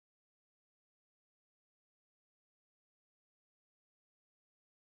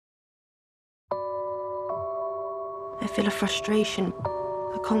I feel a frustration,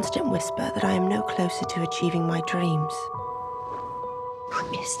 a constant whisper that I am no closer to achieving my dreams.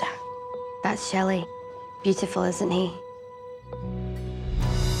 Who is that? That's Shelley. Beautiful, isn't he?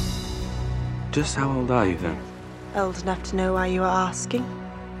 Just how old are you then? Old enough to know why you are asking.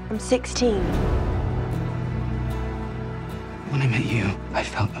 I'm 16. When I met you, I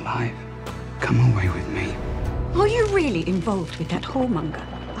felt alive. Come away with me. Are you really involved with that whoremonger?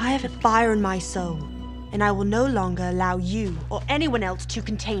 I have a fire in my soul, and I will no longer allow you or anyone else to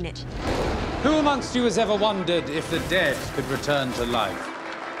contain it. Who amongst you has ever wondered if the dead could return to life?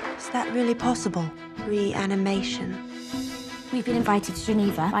 Is that really possible? Reanimation? We've been invited to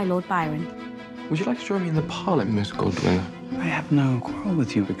Geneva by Lord Byron. Would you like to join me in the parlour, Miss Godwin? I have no quarrel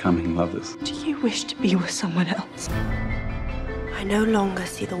with you becoming lovers. Do you wish to be with someone else? I no longer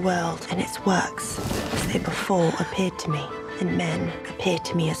see the world and its works as they before appeared to me, and men appear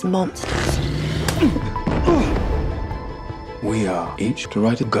to me as monsters. We are each to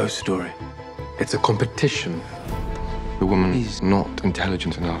write a ghost story. It's a competition. The woman is not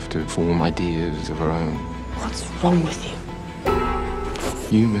intelligent enough to form ideas of her own. What's wrong with you?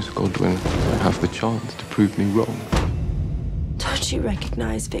 You, Miss Godwin, have the chance to prove me wrong. Don't you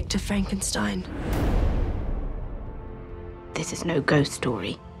recognize Victor Frankenstein? This is no ghost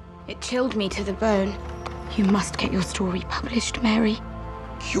story. It chilled me to the bone. You must get your story published, Mary.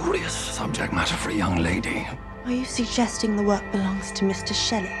 Curious subject matter for a young lady. Are you suggesting the work belongs to Mr.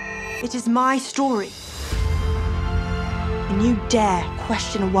 Shelley? It is my story. And you dare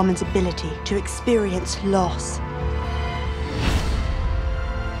question a woman's ability to experience loss,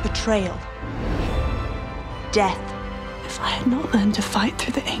 betrayal, death. If I had not learned to fight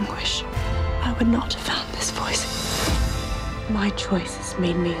through the anguish, I would not have found this voice. My choice has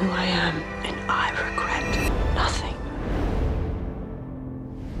made me who I am, and I regret.